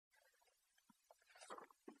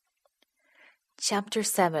Chapter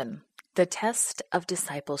 7. The Test of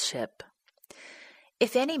Discipleship.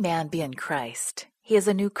 If any man be in Christ, he is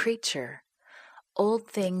a new creature. Old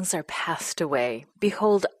things are passed away.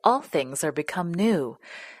 Behold, all things are become new.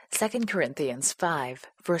 2 Corinthians 5,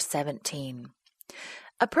 verse 17.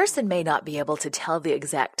 A person may not be able to tell the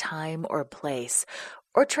exact time or place,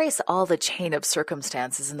 or trace all the chain of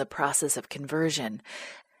circumstances in the process of conversion,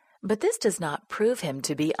 but this does not prove him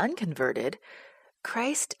to be unconverted.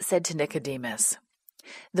 Christ said to Nicodemus,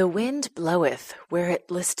 "The wind bloweth where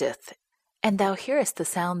it listeth, and thou hearest the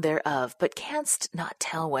sound thereof, but canst not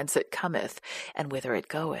tell whence it cometh, and whither it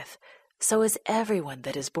goeth. So is everyone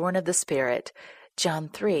that is born of the Spirit." John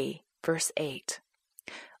 3, verse 8.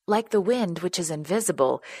 Like the wind, which is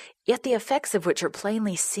invisible, yet the effects of which are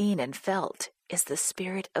plainly seen and felt, is the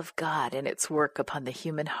Spirit of God in its work upon the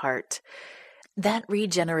human heart. That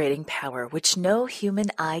regenerating power, which no human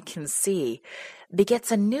eye can see, begets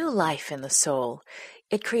a new life in the soul.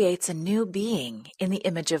 It creates a new being in the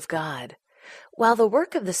image of God. While the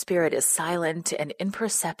work of the Spirit is silent and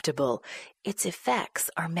imperceptible, its effects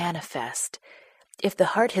are manifest. If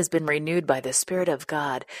the heart has been renewed by the Spirit of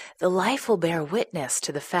God, the life will bear witness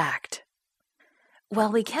to the fact.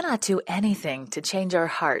 While we cannot do anything to change our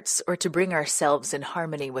hearts or to bring ourselves in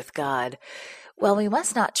harmony with God, while we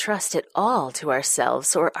must not trust at all to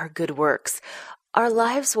ourselves or our good works, our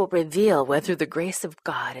lives will reveal whether the grace of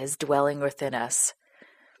God is dwelling within us.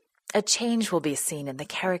 A change will be seen in the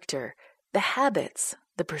character, the habits,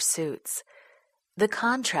 the pursuits. The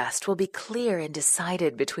contrast will be clear and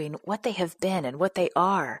decided between what they have been and what they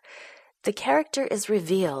are. The character is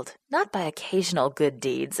revealed not by occasional good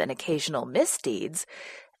deeds and occasional misdeeds,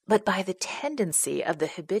 but by the tendency of the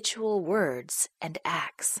habitual words and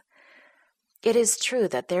acts. It is true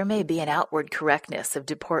that there may be an outward correctness of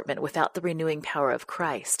deportment without the renewing power of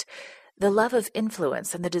Christ. The love of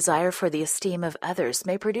influence and the desire for the esteem of others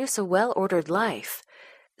may produce a well-ordered life.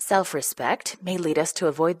 Self-respect may lead us to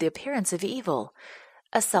avoid the appearance of evil.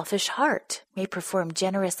 A selfish heart may perform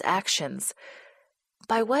generous actions.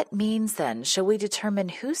 By what means, then, shall we determine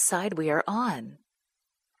whose side we are on?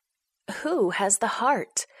 Who has the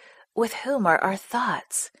heart? With whom are our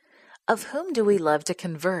thoughts? Of whom do we love to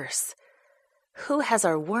converse? Who has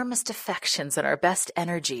our warmest affections and our best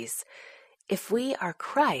energies? If we are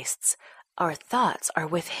Christ's, our thoughts are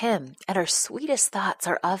with Him, and our sweetest thoughts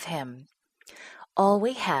are of Him. All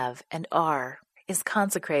we have and are is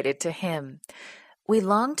consecrated to Him. We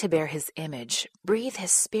long to bear His image, breathe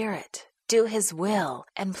His Spirit, do His will,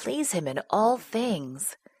 and please Him in all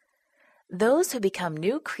things. Those who become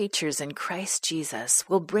new creatures in Christ Jesus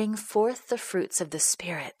will bring forth the fruits of the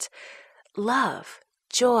Spirit: love,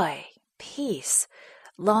 joy, peace,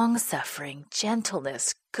 long-suffering,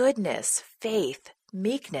 gentleness, goodness, faith,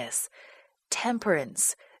 meekness,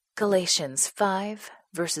 temperance. Galatians 5,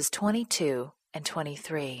 verses 22 and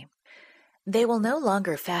 23. They will no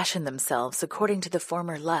longer fashion themselves according to the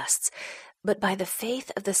former lusts, but by the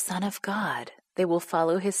faith of the Son of God they will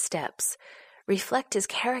follow His steps, reflect His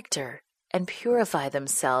character, and purify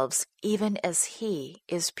themselves even as He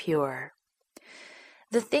is pure.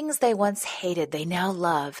 The things they once hated they now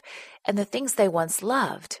love, and the things they once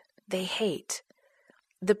loved they hate.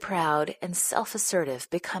 The proud and self-assertive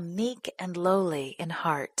become meek and lowly in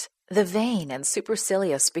heart. The vain and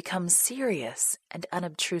supercilious become serious and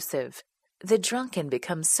unobtrusive. The drunken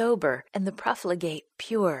become sober, and the profligate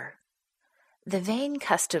pure. The vain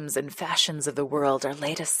customs and fashions of the world are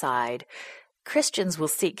laid aside. Christians will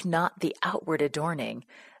seek not the outward adorning,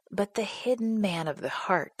 but the hidden man of the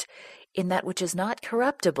heart, in that which is not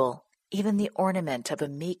corruptible, even the ornament of a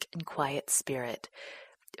meek and quiet spirit.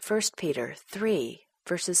 1 Peter 3,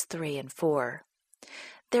 verses 3 and 4.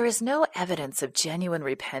 There is no evidence of genuine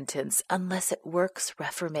repentance unless it works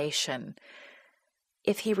reformation.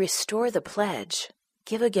 If he restore the pledge,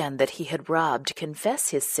 give again that he had robbed, confess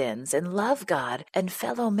his sins, and love God and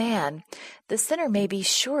fellow man, the sinner may be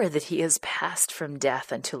sure that he is passed from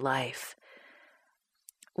death unto life.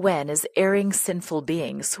 When, as erring sinful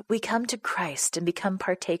beings, we come to Christ and become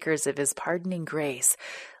partakers of His pardoning grace,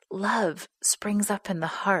 love springs up in the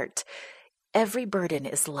heart. Every burden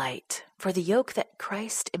is light, for the yoke that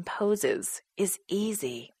Christ imposes is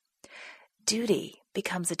easy. Duty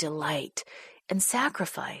becomes a delight, and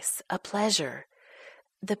sacrifice a pleasure.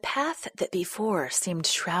 The path that before seemed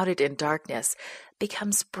shrouded in darkness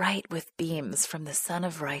becomes bright with beams from the Sun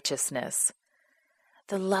of Righteousness.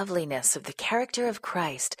 The loveliness of the character of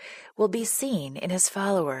Christ will be seen in His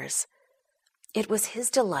followers. It was His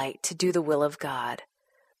delight to do the will of God.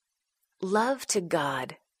 Love to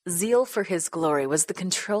God, zeal for His glory was the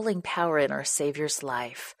controlling power in our Savior's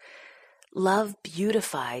life. Love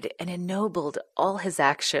beautified and ennobled all his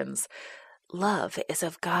actions. Love is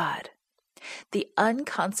of God. The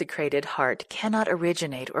unconsecrated heart cannot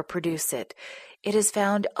originate or produce it. It is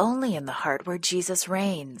found only in the heart where Jesus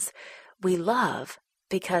reigns. We love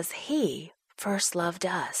because he first loved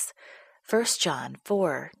us. 1 John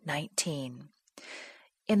 4:19.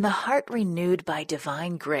 In the heart renewed by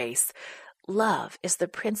divine grace, love is the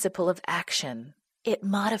principle of action. It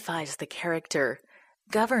modifies the character,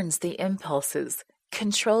 governs the impulses,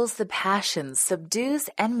 controls the passions, subdues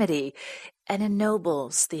enmity, and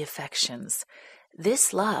ennobles the affections.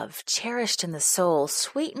 This love, cherished in the soul,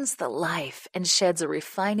 sweetens the life and sheds a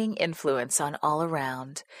refining influence on all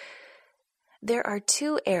around. There are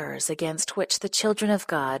two errors against which the children of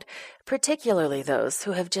God, particularly those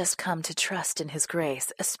who have just come to trust in his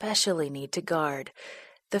grace, especially need to guard.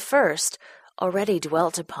 The first, already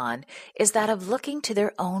dwelt upon, is that of looking to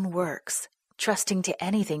their own works, trusting to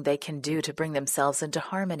anything they can do to bring themselves into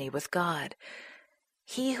harmony with God.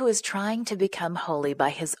 He who is trying to become holy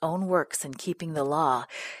by his own works and keeping the law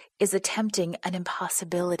is attempting an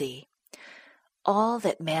impossibility. All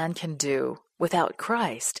that man can do without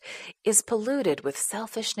Christ is polluted with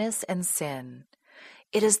selfishness and sin.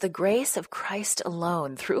 It is the grace of Christ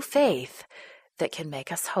alone, through faith, that can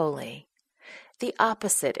make us holy. The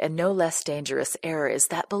opposite and no less dangerous error is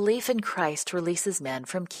that belief in Christ releases men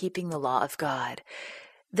from keeping the law of God.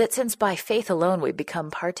 That since by faith alone we become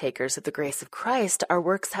partakers of the grace of Christ, our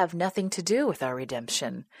works have nothing to do with our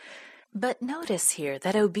redemption. But notice here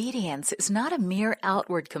that obedience is not a mere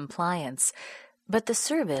outward compliance, but the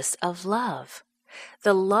service of love.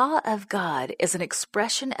 The law of God is an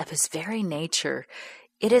expression of his very nature.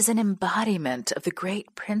 It is an embodiment of the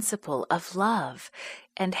great principle of love,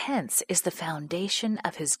 and hence is the foundation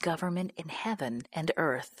of his government in heaven and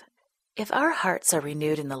earth. If our hearts are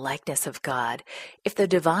renewed in the likeness of God, if the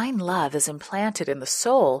divine love is implanted in the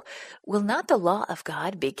soul, will not the law of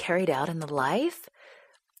God be carried out in the life?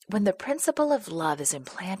 When the principle of love is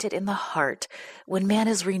implanted in the heart, when man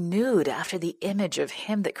is renewed after the image of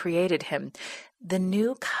him that created him, the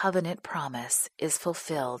new covenant promise is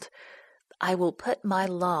fulfilled. I will put my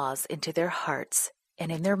laws into their hearts,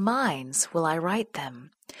 and in their minds will I write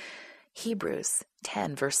them. Hebrews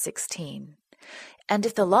 10 verse 16. And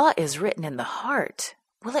if the law is written in the heart,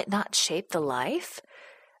 will it not shape the life?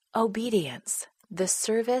 Obedience, the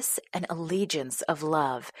service and allegiance of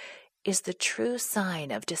love, is the true sign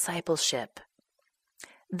of discipleship.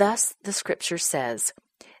 Thus the Scripture says,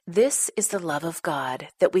 "This is the love of God,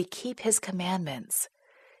 that we keep his commandments.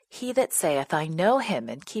 He that saith, I know him,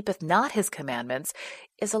 and keepeth not his commandments,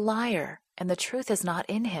 is a liar, and the truth is not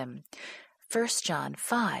in him." 1 John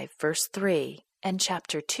 5 verse 3 and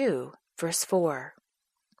chapter 2 verse 4.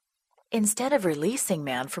 Instead of releasing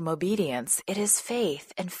man from obedience, it is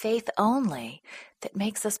faith, and faith only, that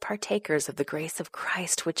makes us partakers of the grace of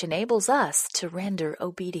Christ, which enables us to render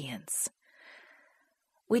obedience.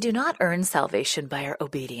 We do not earn salvation by our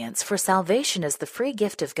obedience, for salvation is the free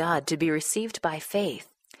gift of God to be received by faith.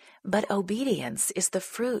 But obedience is the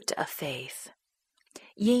fruit of faith.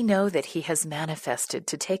 Ye know that he has manifested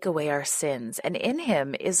to take away our sins, and in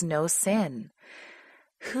him is no sin.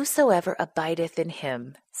 Whosoever abideth in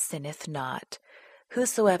him sinneth not.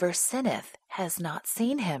 Whosoever sinneth has not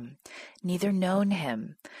seen him, neither known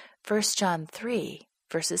him. 1 John 3,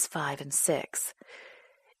 verses 5 and 6.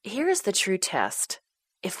 Here is the true test.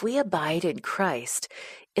 If we abide in Christ,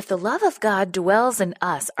 if the love of God dwells in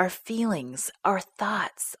us, our feelings, our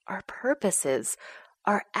thoughts, our purposes,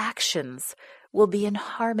 our actions will be in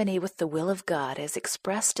harmony with the will of God as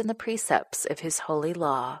expressed in the precepts of his holy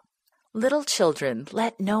law. Little children,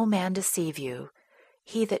 let no man deceive you.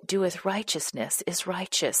 He that doeth righteousness is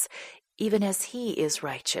righteous, even as he is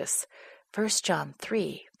righteous. 1 John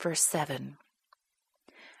 3, verse 7.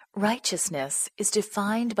 Righteousness is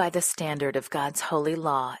defined by the standard of God's holy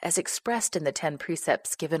law as expressed in the 10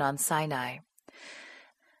 precepts given on Sinai.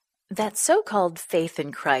 That so-called faith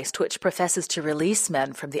in Christ, which professes to release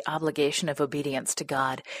men from the obligation of obedience to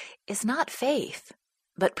God, is not faith,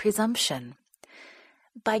 but presumption.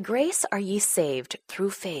 By grace are ye saved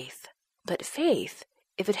through faith, but faith,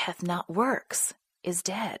 if it hath not works, is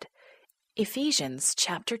dead. Ephesians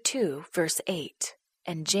chapter 2, verse 8,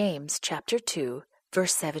 and James chapter 2,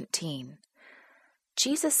 verse 17.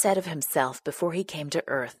 Jesus said of himself before he came to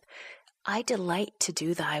earth, I delight to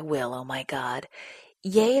do thy will, O my God.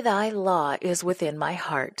 Yea, thy law is within my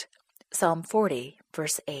heart. Psalm 40,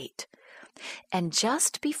 verse 8. And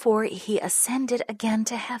just before he ascended again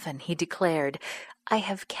to heaven, he declared, I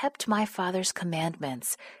have kept my Father's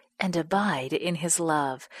commandments and abide in his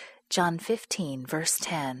love. John 15, verse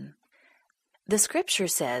 10. The Scripture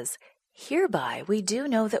says, Hereby we do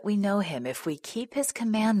know that we know him, if we keep his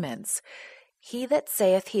commandments. He that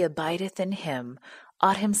saith he abideth in him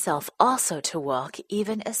ought himself also to walk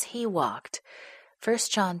even as he walked. 1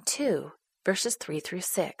 John 2, verses 3 through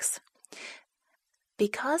 6.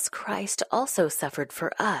 Because Christ also suffered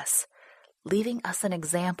for us, leaving us an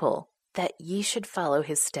example, that ye should follow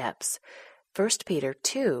his steps. 1 Peter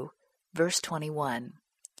 2, verse 21.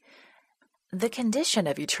 The condition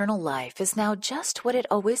of eternal life is now just what it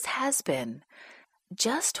always has been,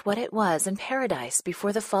 just what it was in paradise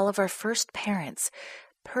before the fall of our first parents,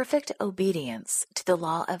 perfect obedience to the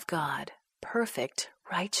law of God, perfect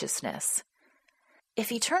righteousness.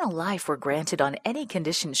 If eternal life were granted on any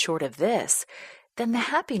condition short of this, then the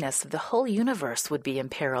happiness of the whole universe would be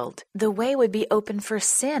imperiled. The way would be open for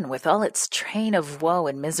sin with all its train of woe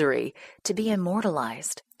and misery to be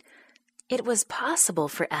immortalized. It was possible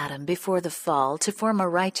for Adam before the fall to form a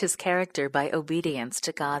righteous character by obedience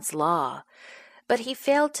to God's law. But he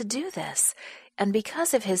failed to do this, and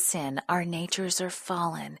because of his sin, our natures are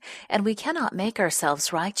fallen, and we cannot make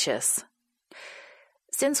ourselves righteous.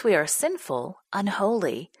 Since we are sinful,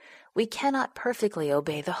 unholy, we cannot perfectly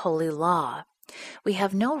obey the holy law. We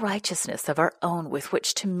have no righteousness of our own with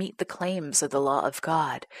which to meet the claims of the law of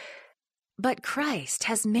God. But Christ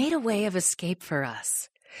has made a way of escape for us.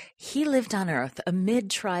 He lived on earth amid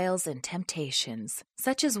trials and temptations,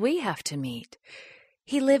 such as we have to meet.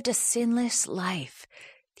 He lived a sinless life.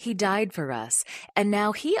 He died for us, and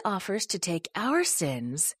now he offers to take our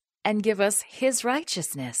sins and give us his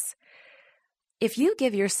righteousness. If you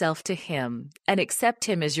give yourself to him and accept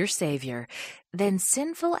him as your Savior, then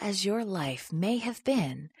sinful as your life may have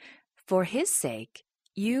been, for his sake,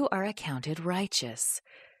 you are accounted righteous.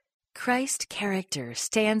 Christ's character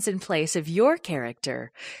stands in place of your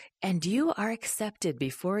character, and you are accepted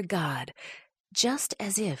before God, just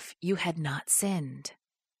as if you had not sinned.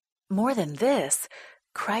 More than this,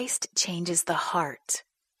 Christ changes the heart.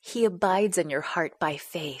 He abides in your heart by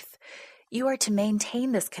faith. You are to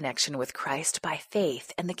maintain this connection with Christ by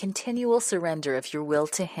faith and the continual surrender of your will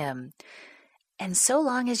to him. And so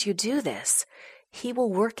long as you do this, he will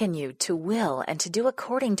work in you to will and to do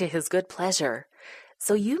according to his good pleasure.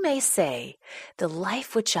 So you may say, the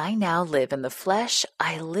life which I now live in the flesh,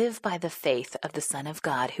 I live by the faith of the Son of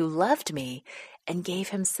God, who loved me and gave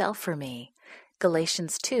himself for me.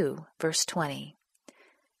 Galatians 2, verse 20.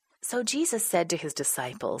 So Jesus said to his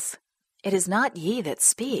disciples, It is not ye that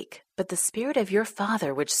speak, but the Spirit of your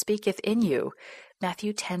Father which speaketh in you.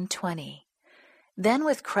 Matthew 10:20. Then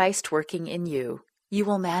with Christ working in you, you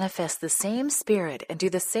will manifest the same Spirit and do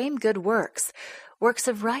the same good works, works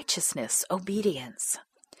of righteousness, obedience.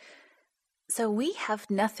 So we have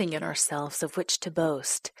nothing in ourselves of which to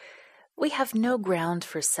boast. We have no ground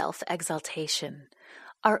for self-exaltation.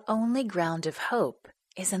 Our only ground of hope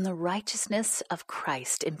is in the righteousness of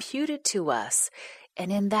Christ imputed to us,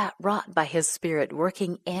 and in that wrought by his Spirit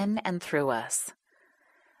working in and through us.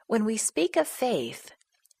 When we speak of faith,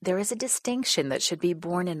 there is a distinction that should be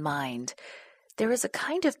borne in mind. There is a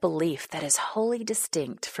kind of belief that is wholly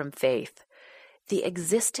distinct from faith. The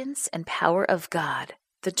existence and power of God,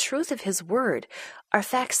 the truth of his word, are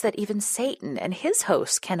facts that even Satan and his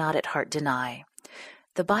hosts cannot at heart deny.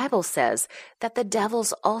 The Bible says that the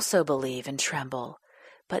devils also believe and tremble,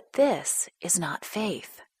 but this is not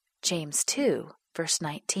faith. James 2, verse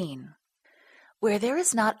 19. Where there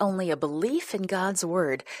is not only a belief in God's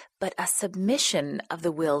word, but a submission of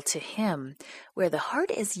the will to him, where the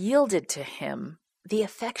heart is yielded to him, the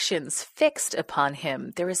affections fixed upon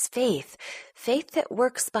him, there is faith, faith that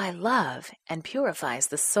works by love and purifies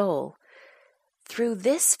the soul. Through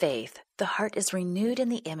this faith, the heart is renewed in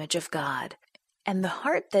the image of God, and the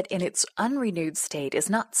heart that in its unrenewed state is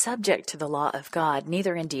not subject to the law of God,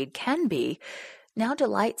 neither indeed can be, now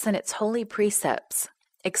delights in its holy precepts,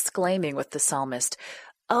 exclaiming with the psalmist,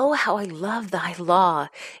 "Oh, how I love thy law!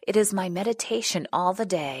 It is my meditation all the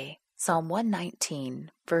day." Psalm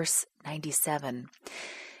 119, verse 97.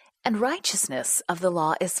 And righteousness of the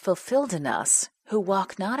law is fulfilled in us, who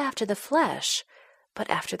walk not after the flesh, but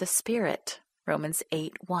after the Spirit. Romans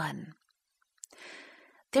 8:1.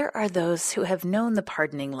 There are those who have known the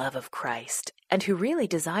pardoning love of Christ, and who really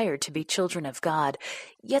desire to be children of God,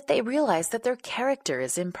 yet they realize that their character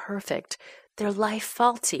is imperfect, their life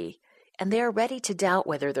faulty, and they are ready to doubt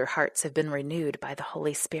whether their hearts have been renewed by the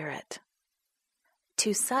Holy Spirit.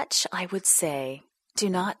 To such I would say, do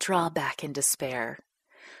not draw back in despair.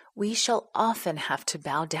 We shall often have to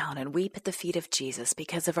bow down and weep at the feet of Jesus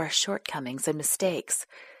because of our shortcomings and mistakes,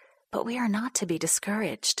 but we are not to be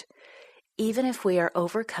discouraged. Even if we are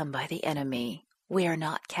overcome by the enemy, We are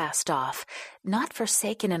not cast off, not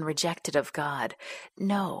forsaken and rejected of God.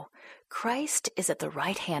 No, Christ is at the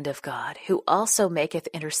right hand of God, who also maketh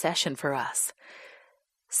intercession for us.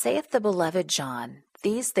 Saith the beloved John,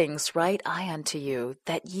 These things write I unto you,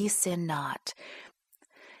 that ye sin not.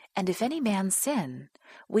 And if any man sin,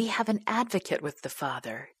 we have an advocate with the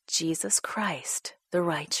Father, Jesus Christ, the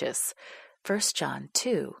righteous. 1 John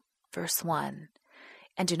 2, verse 1.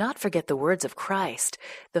 And do not forget the words of Christ,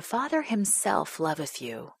 the Father himself loveth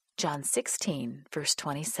you. John 16, verse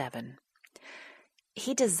 27.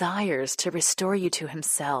 He desires to restore you to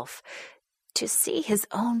himself, to see his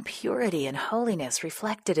own purity and holiness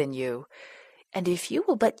reflected in you. And if you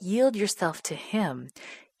will but yield yourself to him,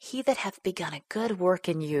 he that hath begun a good work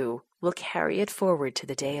in you will carry it forward to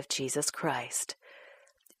the day of Jesus Christ.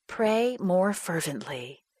 Pray more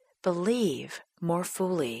fervently. Believe more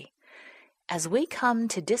fully. As we come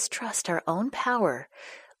to distrust our own power,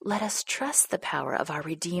 let us trust the power of our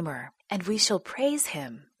Redeemer, and we shall praise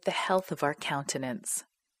him, the health of our countenance.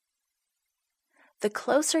 The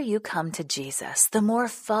closer you come to Jesus, the more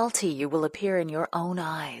faulty you will appear in your own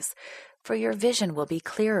eyes, for your vision will be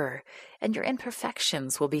clearer, and your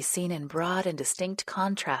imperfections will be seen in broad and distinct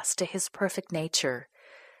contrast to his perfect nature.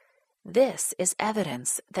 This is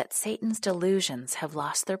evidence that Satan's delusions have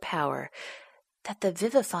lost their power, that the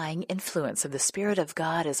vivifying influence of the Spirit of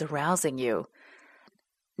God is arousing you.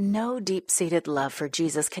 No deep-seated love for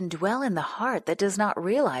Jesus can dwell in the heart that does not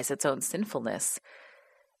realize its own sinfulness.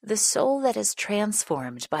 The soul that is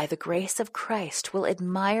transformed by the grace of Christ will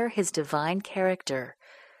admire his divine character.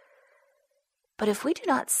 But if we do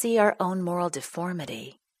not see our own moral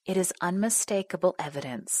deformity, it is unmistakable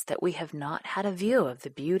evidence that we have not had a view of the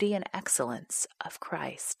beauty and excellence of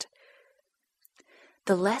Christ.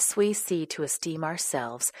 The less we see to esteem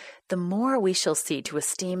ourselves, the more we shall see to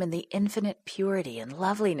esteem in the infinite purity and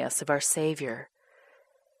loveliness of our Savior.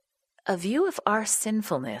 A view of our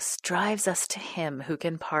sinfulness drives us to him who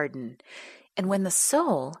can pardon, and when the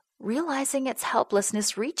soul, realizing its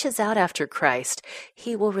helplessness, reaches out after Christ,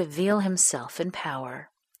 he will reveal himself in power.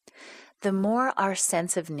 The more our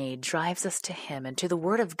sense of need drives us to him and to the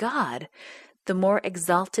Word of God, the more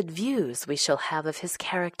exalted views we shall have of his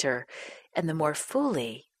character, and the more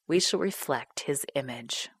fully we shall reflect his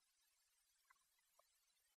image.